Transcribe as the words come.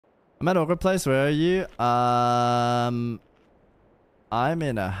I'm at Ogre Place. Where are you? I'm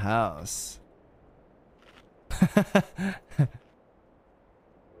in a house.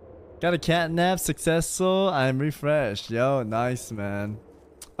 Got a cat nap, successful. I'm refreshed. Yo, nice, man.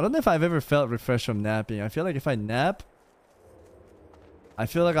 I don't know if I've ever felt refreshed from napping. I feel like if I nap, I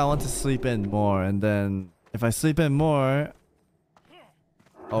feel like I want to sleep in more. And then if I sleep in more...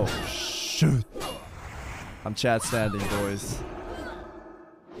 Oh, shoot. I'm chat standing, boys.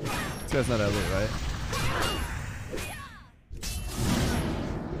 This guy's not elite, right?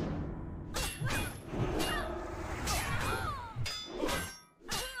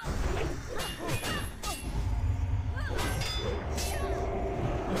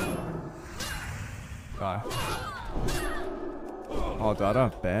 God. Oh, dude, I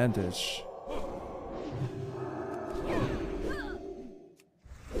don't have bandage.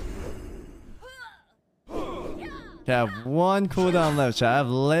 Okay, I have one cooldown left, chat. I have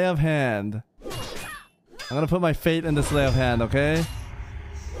lay of hand. I'm gonna put my fate in this lay of hand, okay?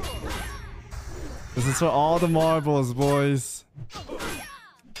 This is for all the marbles, boys.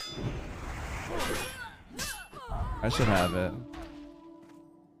 I should have it.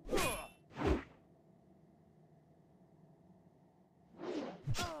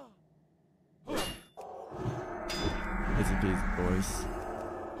 Easy peasy, boys.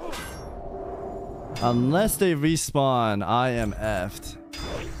 Unless they respawn, I am effed.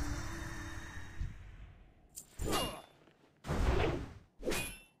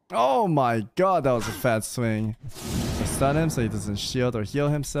 Oh my god, that was a fat swing. I stun him so he doesn't shield or heal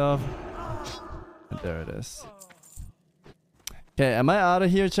himself. And there it is. Okay, am I out of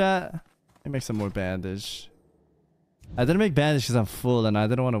here, chat? Let me make some more bandage. I didn't make bandage because I'm full and I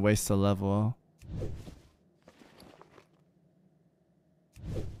didn't want to waste a level.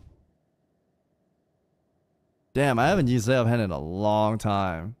 Damn, I haven't used Lay of Hand in a long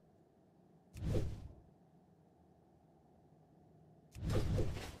time.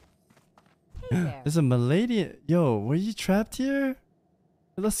 Hey there's a Milady. Yo, were you trapped here?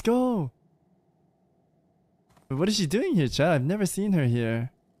 Let's go. What is she doing here, chat? I've never seen her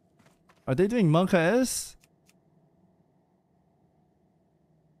here. Are they doing Monka S?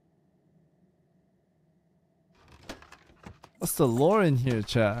 What's the lore in here,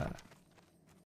 chat?